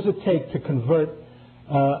 What does it take to convert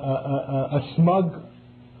a smug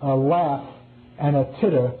laugh and a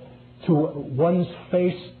titter to one's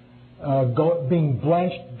face being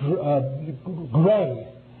blanched gray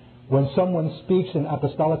when someone speaks in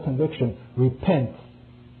apostolic conviction? Repent,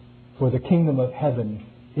 for the kingdom of heaven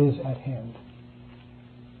is at hand.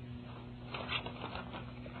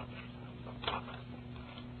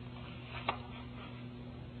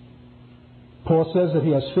 Paul says that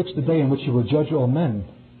he has fixed the day in which he will judge all men.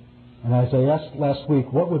 And as I asked last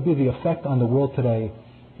week, what would be the effect on the world today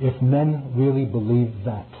if men really believed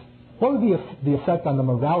that? What would be the effect on the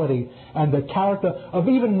morality and the character of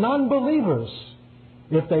even non-believers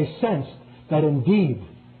if they sensed that indeed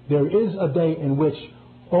there is a day in which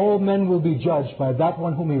all men will be judged by that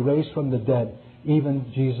one whom He raised from the dead, even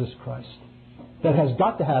Jesus Christ? That has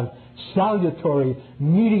got to have salutary,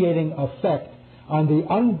 mediating effect on the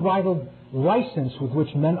unbridled license with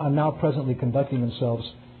which men are now presently conducting themselves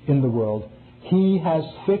in the world. He has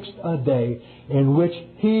fixed a day in which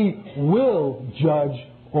He will judge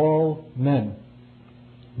all men.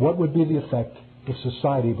 What would be the effect if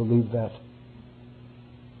society believed that?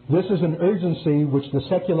 This is an urgency which the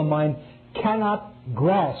secular mind cannot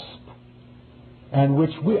grasp, and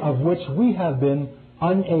of which we have been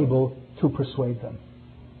unable to persuade them.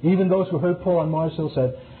 Even those who heard Paul on Mars Hill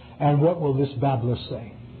said, "And what will this babbler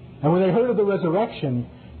say?" And when they heard of the resurrection,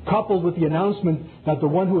 coupled with the announcement that the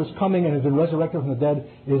one who is coming and has been resurrected from the dead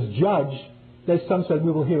is judged, some said,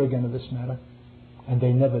 "We will hear again of this matter." And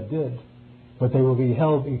they never did. But they will be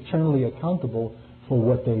held eternally accountable for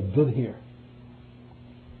what they did hear.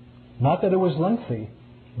 Not that it was lengthy,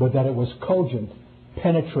 but that it was cogent,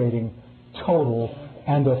 penetrating, total,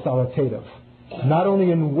 and authoritative. Not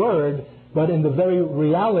only in word, but in the very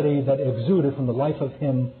reality that exuded from the life of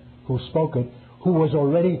Him who spoke it, who was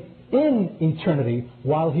already in eternity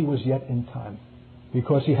while He was yet in time,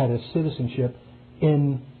 because He had His citizenship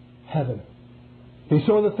in heaven. He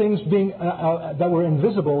saw the things that were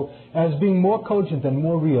invisible as being more cogent and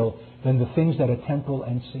more real than the things that are temporal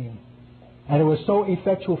and seen. And it was so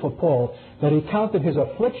effectual for Paul that he counted his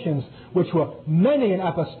afflictions, which were many in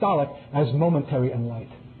Apostolic, as momentary and light.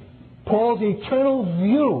 Paul's eternal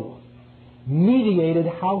view mediated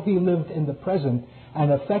how he lived in the present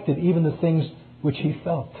and affected even the things which he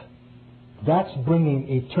felt. That's bringing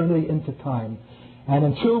eternity into time. And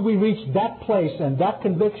until we reach that place and that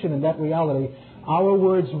conviction and that reality, our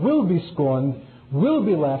words will be scorned, will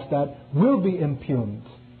be laughed at, will be impugned.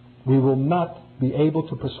 We will not be able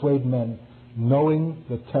to persuade men, knowing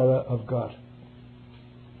the terror of God.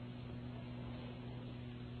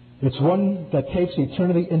 It's one that takes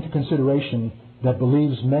eternity into consideration that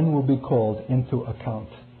believes men will be called into account,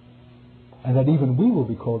 and that even we will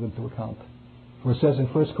be called into account. For it says in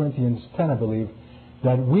 1 Corinthians 10, I believe,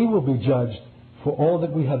 that we will be judged for all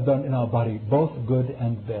that we have done in our body, both good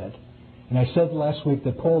and bad. And I said last week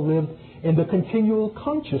that Paul lived in the continual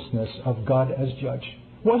consciousness of God as judge.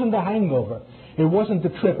 It wasn't a hangover. It wasn't a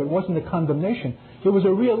trip. It wasn't a condemnation. It was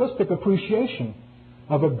a realistic appreciation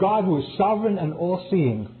of a God who is sovereign and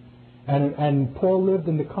all-seeing. And Paul lived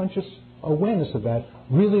in the conscious awareness of that,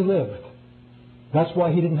 really lived. That's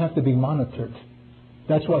why he didn't have to be monitored.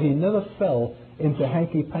 That's why he never fell into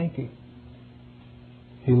hanky-panky.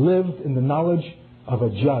 He lived in the knowledge of a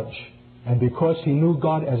judge. And because he knew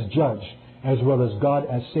God as judge, as well as God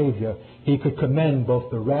as Savior, he could commend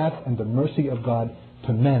both the wrath and the mercy of God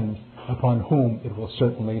to men upon whom it will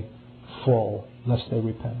certainly fall, lest they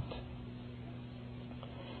repent.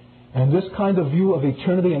 And this kind of view of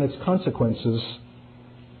eternity and its consequences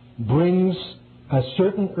brings a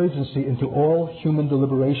certain urgency into all human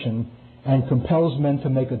deliberation and compels men to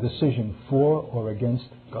make a decision for or against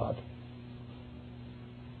God.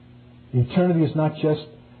 Eternity is not just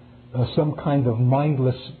some kind of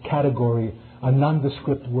mindless category, a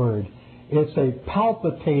nondescript word. It's a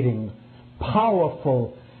palpitating,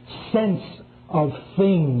 powerful sense of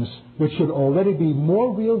things which should already be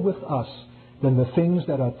more real with us than the things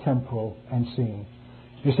that are temporal and seen.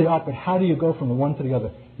 You say, but how do you go from the one to the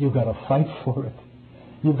other? You've got to fight for it.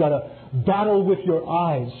 You've got to battle with your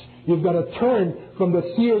eyes. You've got to turn from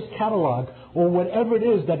the Sears catalog or whatever it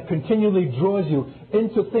is that continually draws you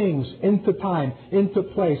into things, into time, into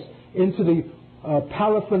place, into the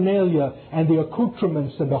paraphernalia and the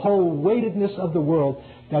accoutrements and the whole weightedness of the world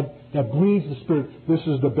that breathes the Spirit. This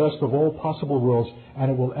is the best of all possible worlds,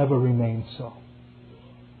 and it will ever remain so.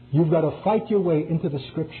 You've got to fight your way into the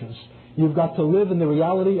Scriptures. You've got to live in the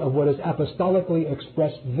reality of what is apostolically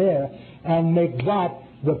expressed there and make that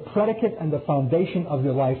the predicate and the foundation of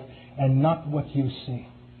your life and not what you see.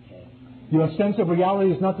 Your sense of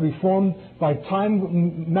reality is not to be formed by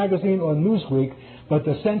Time magazine or Newsweek, but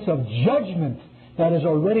the sense of judgment that is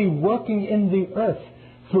already working in the earth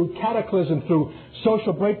through cataclysm, through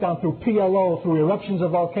social breakdown, through PLO, through eruptions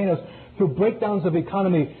of volcanoes, through breakdowns of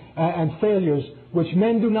economy and failures, which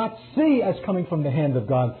men do not see as coming from the hand of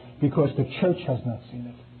God because the church has not seen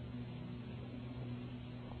it.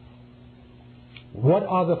 What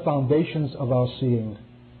are the foundations of our seeing?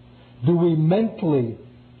 Do we mentally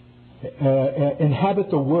inhabit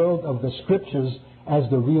the world of the Scriptures as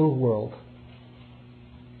the real world?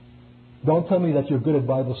 Don't tell me that you're good at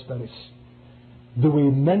Bible studies. Do we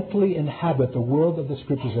mentally inhabit the world of the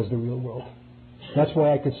Scriptures as the real world? That's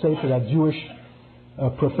why I could say to that Jewish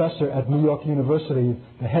professor at New York University,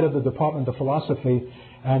 the head of the Department of Philosophy,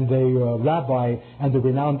 and the rabbi and the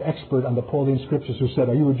renowned expert on the Pauline Scriptures who said,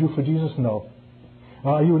 "Are you a Jew for Jesus?" "No."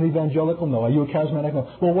 "Are you an evangelical?" "No." "Are you a charismatic?" "No."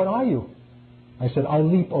 "Well, what are you?" I said, "I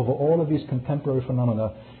leap over all of these contemporary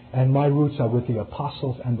phenomena, and my roots are with the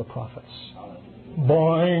apostles and the prophets."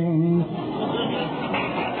 Boing!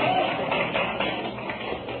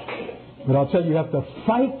 But I'll tell you, you have to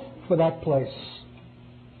fight for that place.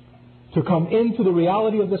 To come into the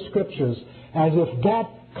reality of the Scriptures as if that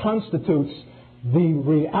constitutes the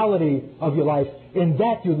reality of your life. In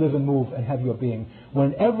that you live and move and have your being.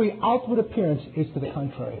 When every outward appearance is to the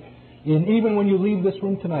contrary. And even when you leave this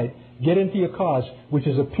room tonight, get into your cars, which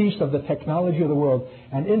is a piece of the technology of the world,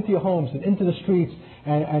 and into your homes and into the streets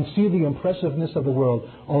and see the impressiveness of the world.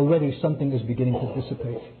 Already something is beginning to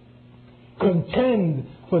dissipate. Contend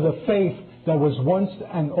for the faith that was once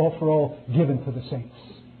and all for all given to the saints.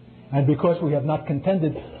 And because we have not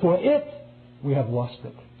contended for it, we have lost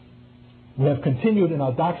it. We have continued in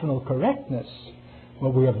our doctrinal correctness,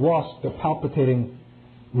 but we have lost the palpitating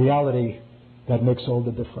reality that makes all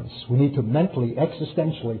the difference. We need to mentally,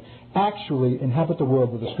 existentially, actually inhabit the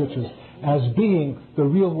world of the Scriptures as being the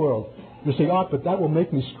real world. You say, but that will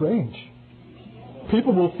make me strange.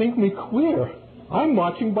 People will think me queer. I'm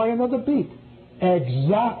marching by another beat.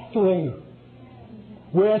 Exactly.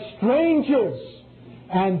 We're strangers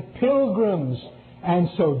and pilgrims and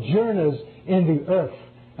sojourners in the earth.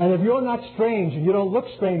 And if you're not strange, and you don't look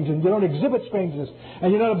strange, and you don't exhibit strangeness,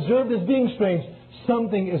 and you're not observed as being strange,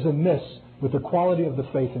 something is amiss with the quality of the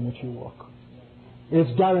faith in which you walk.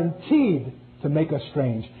 It's guaranteed to make us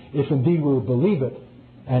strange, if indeed we will believe it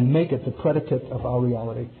and make it the predicate of our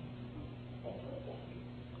reality.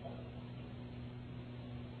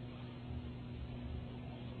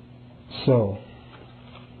 So,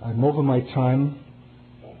 I'm over my time.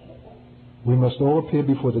 We must all appear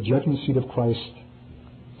before the judgment seat of Christ,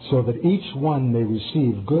 so that each one may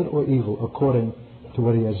receive good or evil according to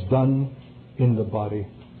what he has done in the body.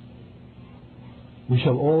 We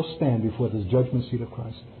shall all stand before the judgment seat of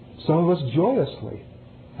Christ. Some of us joyously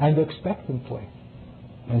and expectantly,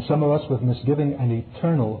 and some of us with misgiving and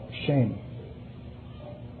eternal shame.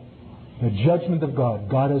 The judgment of God,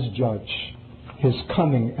 God as judge, His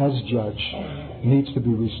coming as judge, needs to be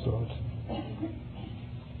restored.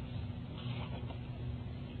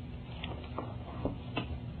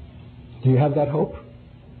 Do you have that hope?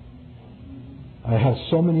 I have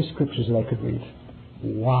so many scriptures that I could read.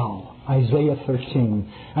 Wow. Isaiah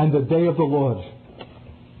 13. And the day of the Lord.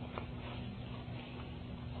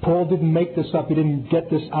 Paul didn't make this up. He didn't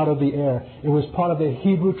get this out of the air. It was part of the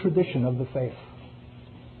Hebrew tradition of the faith.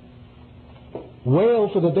 Wail,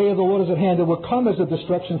 for the day of the Lord is at hand. It will come as a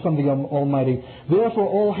destruction from the Almighty. Therefore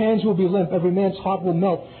all hands will be limp, every man's heart will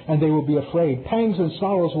melt, and they will be afraid. Pangs and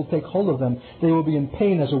sorrows will take hold of them. They will be in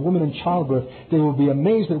pain as a woman in childbirth. They will be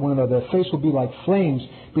amazed at one another. Their face will be like flames.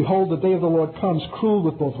 Behold, the day of the Lord comes, cruel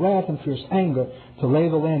with both wrath and fierce anger, to lay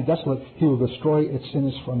the land desolate. He will destroy its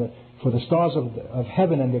sinners from it. For the stars of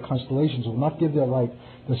heaven and their constellations will not give their light.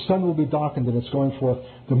 The sun will be darkened in its going forth.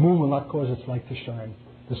 The moon will not cause its light to shine.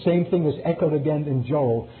 The same thing is echoed again in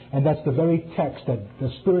Joel, and that's the very text that the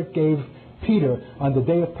Spirit gave Peter on the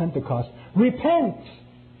day of Pentecost. Repent!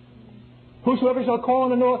 Whosoever shall call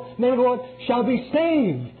on the name of the Lord shall be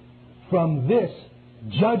saved from this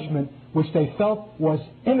judgment which they felt was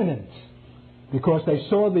imminent, because they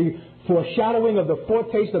saw the foreshadowing of the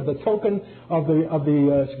foretaste of the token of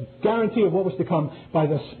the guarantee of what was to come by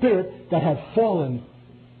the Spirit that had fallen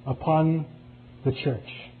upon the church.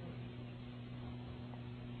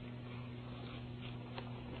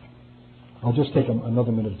 I'll just take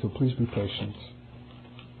another minute or two. Please be patient.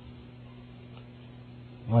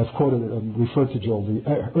 I've referred to Joel. The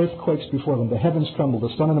earth quakes before them. The heavens tremble.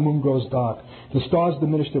 The sun and the moon grows dark. The stars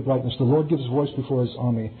diminish their brightness. The Lord gives voice before His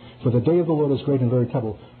army. For the day of the Lord is great and very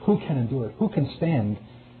terrible. Who can endure it? Who can stand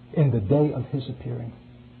in the day of His appearing?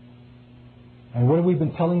 And what have we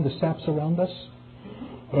been telling the saps around us?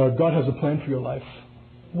 God has a plan for your life.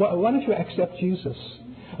 Why don't you accept Jesus?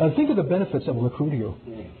 Think of the benefits that will accrue to you.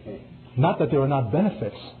 Not that there are not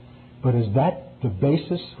benefits, but is that the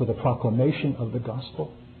basis for the proclamation of the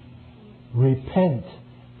gospel? Repent,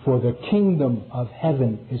 for the kingdom of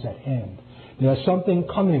heaven is at hand. There's something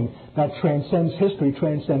coming that transcends history,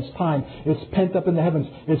 transcends time. It's pent up in the heavens.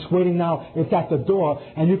 It's waiting now. It's at the door.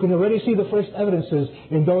 And you can already see the first evidences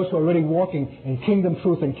in those who are already walking in kingdom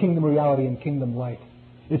truth and kingdom reality and kingdom light.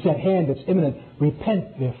 It's at hand. It's imminent.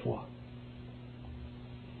 Repent, therefore.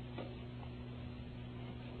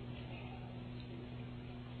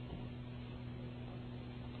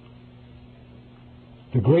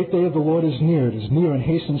 The great day of the Lord is near. It is near and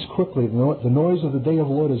hastens quickly. The noise of the day of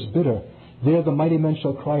the Lord is bitter. There the mighty men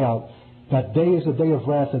shall cry out. That day is a day of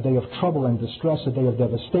wrath, a day of trouble and distress, a day of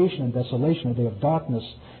devastation and desolation, a day of darkness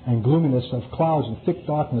and gloominess, of clouds and thick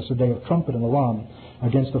darkness, a day of trumpet and alarm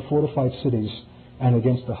against the fortified cities and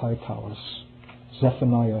against the high towers.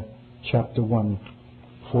 Zephaniah chapter 1,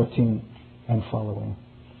 14 and following.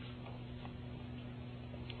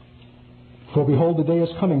 For behold, the day is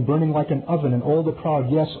coming, burning like an oven, and all the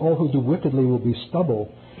proud, yes, all who do wickedly will be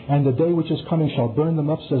stubble. And the day which is coming shall burn them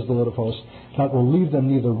up, says the Lord of hosts, that will leave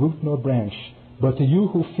them neither root nor branch. But to you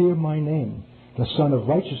who fear my name, the Son of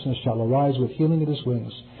Righteousness shall arise with healing in His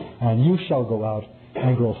wings, and you shall go out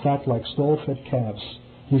and grow fat like stall-fed calves.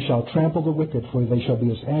 You shall trample the wicked, for they shall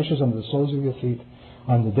be as ashes under the soles of your feet.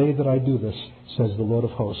 On the day that I do this, says the Lord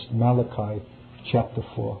of hosts. Malachi chapter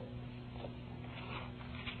 4.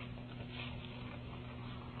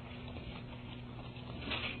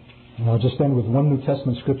 And I'll just end with one New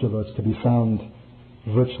Testament scripture that's to be found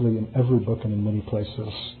virtually in every book and in many places.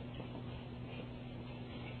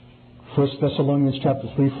 1 Thessalonians chapter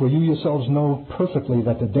 3, for you yourselves know perfectly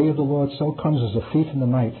that the day of the Lord so comes as a thief in the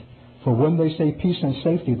night. For when they say peace and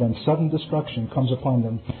safety, then sudden destruction comes upon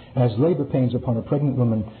them, as labor pains upon a pregnant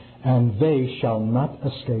woman, and they shall not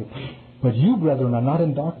escape. But you, brethren, are not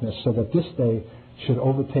in darkness, so that this day should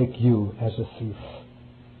overtake you as a thief.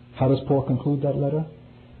 How does Paul conclude that letter?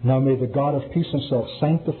 Now may the God of peace himself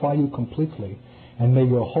sanctify you completely, and may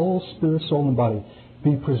your whole spirit, soul, and body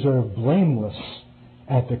be preserved blameless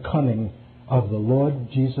at the coming of the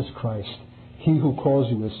Lord Jesus Christ. He who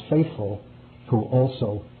calls you is faithful, who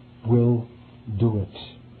also will do it.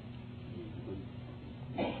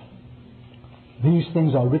 These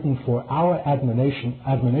things are written for our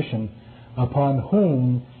admonition, upon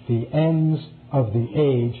whom the ends of the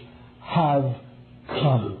age have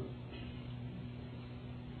come.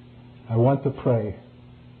 I want to pray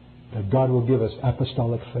that God will give us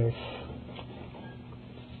apostolic faith,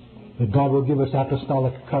 that God will give us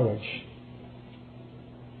apostolic courage,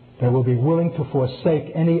 that we'll be willing to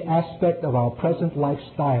forsake any aspect of our present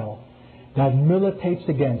lifestyle that militates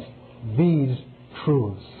against these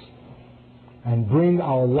truths, and bring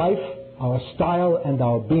our life, our style, and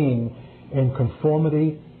our being in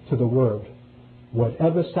conformity to the Word,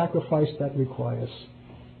 whatever sacrifice that requires,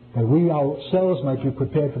 that we ourselves might be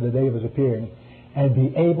prepared for the day of His appearing and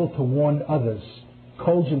be able to warn others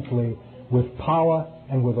cogently with power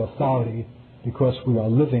and with authority, because we are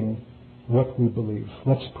living what we believe.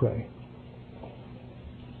 Let's pray.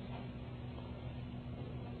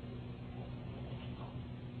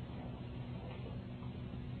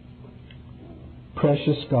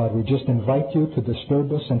 Precious God, we just invite you to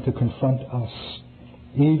disturb us and to confront us,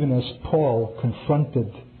 even as Paul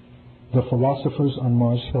confronted the philosophers on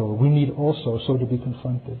Mars Hill. We need also so to be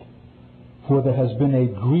confronted. For there has been a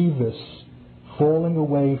grievous falling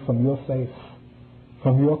away from your faith,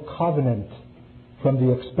 from your covenant, from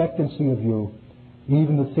the expectancy of you,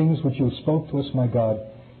 even the things which you spoke to us, my God,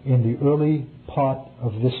 in the early part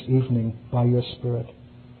of this evening by your Spirit.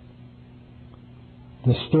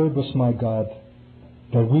 Disturb us, my God,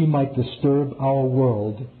 that we might disturb our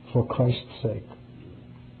world for Christ's sake,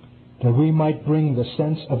 that we might bring the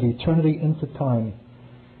sense of eternity into time,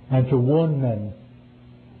 and to warn men,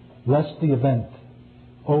 lest the event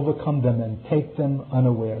overcome them and take them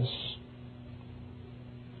unawares.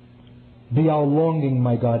 Be our longing,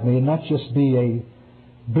 my God. May it not just be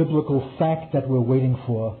a biblical fact that we're waiting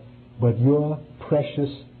for, but your precious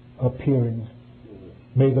appearing.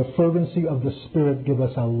 May the fervency of the Spirit give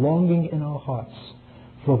us a longing in our hearts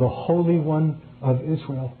for the Holy One of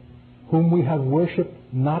Israel, whom we have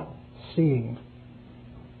worshipped not seeing.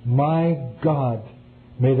 My God,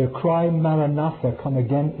 may the cry Maranatha come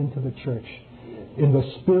again into the church, in the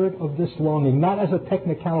spirit of this longing, not as a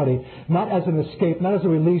technicality, not as an escape, not as a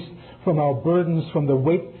release from our burdens, from the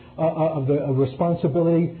weight of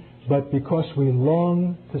responsibility, but because we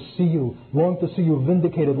long to see you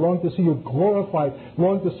vindicated, long to see you glorified,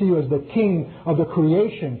 long to see you as the King of the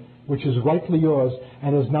creation, which is rightly yours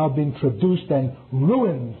and is now being traduced and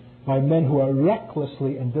ruined by men who are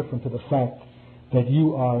recklessly indifferent to the fact that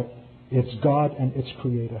you are its God and its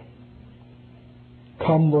Creator.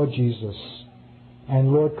 Come, Lord Jesus,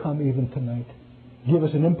 and Lord, come even tonight. Give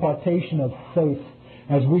us an impartation of faith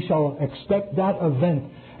as we shall expect that event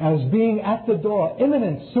as being at the door,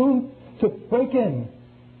 imminent, soon to break in,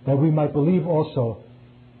 that we might believe also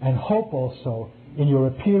and hope also in your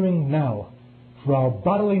appearing now, for our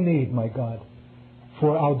bodily need, my God,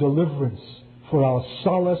 for our deliverance, for our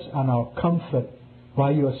solace and our comfort by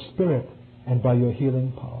your Spirit and by your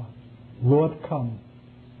healing power. Lord, come.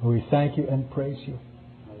 We thank you and praise you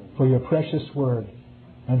for your precious word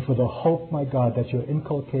and for the hope, my God, that you're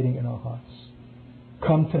inculcating in our hearts.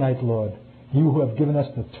 Come tonight, Lord, you who have given us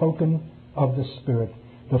the token of the Spirit,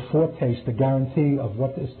 the foretaste, the guarantee of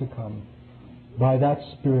what is to come. By that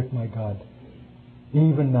Spirit, my God,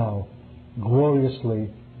 even now, gloriously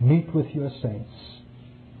meet with your saints.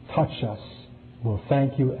 Touch us. We'll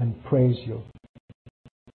thank you and praise you